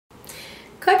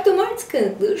Kalp damar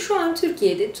tıkanıklığı şu an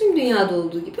Türkiye'de tüm dünyada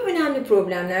olduğu gibi önemli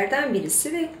problemlerden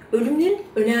birisi ve ölümlerin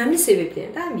önemli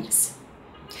sebeplerinden birisi.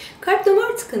 Kalp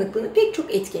damar tıkanıklığının pek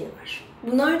çok etkeni var.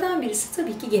 Bunlardan birisi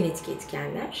tabii ki genetik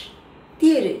etkenler,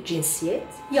 diğeri cinsiyet,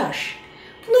 yaş.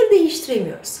 Bunları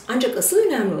değiştiremiyoruz. Ancak asıl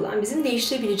önemli olan bizim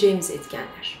değiştirebileceğimiz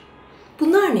etkenler.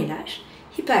 Bunlar neler?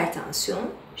 Hipertansiyon,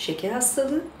 şeker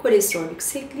hastalığı, kolesterol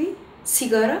yüksekliği,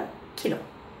 sigara, kilo.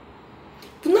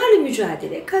 Bunlarla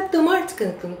mücadele kalp damar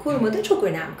tıkanıklığını korumada çok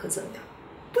önem kazanıyor.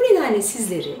 Bu nedenle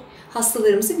sizleri,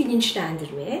 hastalarımızı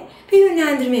bilinçlendirmeye ve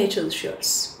yönlendirmeye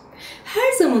çalışıyoruz.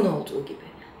 Her zaman olduğu gibi,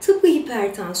 tıpkı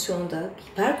hipertansiyonda,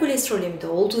 hiperkolesterolemide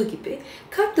olduğu gibi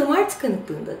kalp damar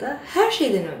tıkanıklığında da her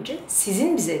şeyden önce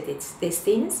sizin bize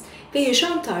desteğiniz ve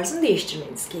yaşam tarzını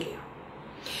değiştirmeniz geliyor.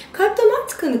 Kalp damar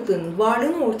tıkanıklığının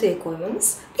varlığını ortaya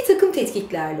koymamız bir takım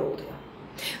tetkiklerle oluyor.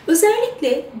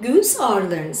 Özellikle göğüs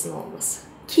ağrılarınızın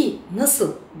olması ki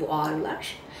nasıl bu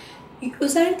ağrılar?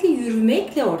 Özellikle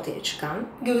yürümekle ortaya çıkan,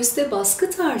 göğüste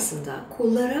baskı tarzında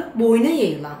kollara, boyna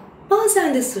yayılan,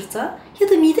 bazen de sırta ya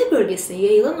da mide bölgesine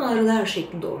yayılan ağrılar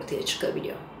şeklinde ortaya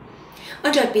çıkabiliyor.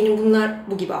 Ancak benim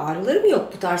bu gibi ağrılarım yok,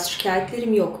 bu tarz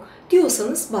şikayetlerim yok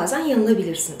diyorsanız bazen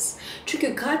yanılabilirsiniz.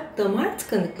 Çünkü kalp damar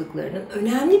tıkanıklıklarının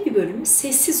önemli bir bölümü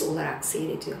sessiz olarak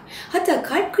seyrediyor. Hatta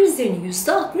kalp krizlerinin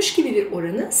 %60 gibi bir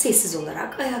oranı sessiz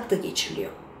olarak ayakta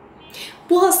geçiriliyor.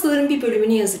 Bu hastaların bir bölümü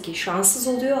ne yazık ki şanssız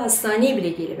oluyor, hastaneye bile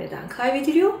gelemeden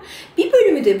kaybediliyor. Bir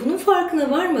bölümü de bunun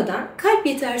farkına varmadan kalp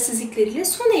yetersizlikleriyle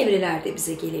son evrelerde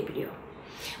bize gelebiliyor.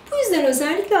 Bu yüzden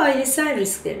özellikle ailesel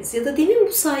riskleriniz ya da demin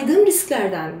bu saydığım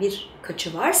risklerden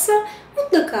birkaçı varsa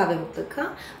mutlaka ve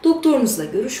mutlaka doktorunuzla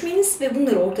görüşmeniz ve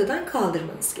bunları ortadan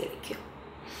kaldırmanız gerekiyor.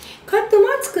 Kalp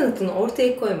damar tıkanıklığını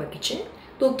ortaya koymak için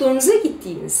doktorunuza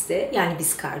gittiğinizde, yani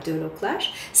biz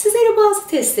kardiyologlar, sizlere bazı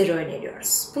testleri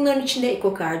öneriyoruz. Bunların içinde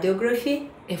ekokardiyografi,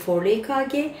 eforlu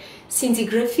EKG,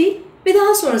 sintigrafi ve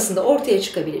daha sonrasında ortaya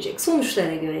çıkabilecek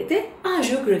sonuçlara göre de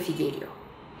anjiyografi geliyor.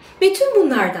 Ve tüm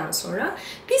bunlardan sonra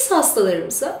biz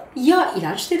hastalarımıza ya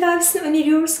ilaç tedavisini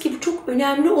öneriyoruz ki bu çok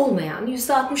önemli olmayan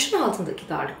 %60'ın altındaki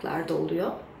darlıklarda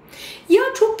oluyor. Ya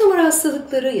çok damar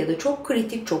hastalıkları ya da çok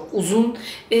kritik, çok uzun,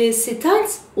 stent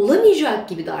olamayacak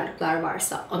gibi darlıklar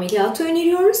varsa ameliyatı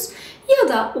öneriyoruz. Ya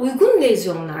da uygun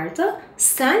lezyonlarda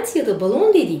stent ya da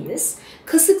balon dediğimiz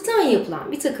kasıktan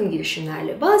yapılan bir takım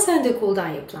girişimlerle, bazen de koldan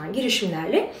yapılan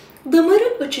girişimlerle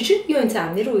damarı açıcı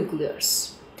yöntemleri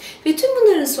uyguluyoruz. Ve tüm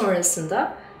bunların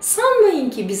sonrasında sanmayın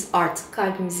ki biz artık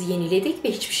kalbimizi yeniledik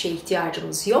ve hiçbir şeye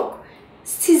ihtiyacımız yok.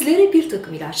 Sizlere bir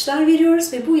takım ilaçlar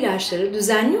veriyoruz ve bu ilaçları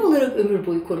düzenli olarak ömür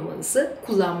boyu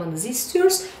kullanmanızı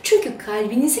istiyoruz. Çünkü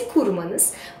kalbinizi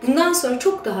korumanız bundan sonra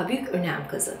çok daha büyük önem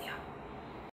kazanıyor.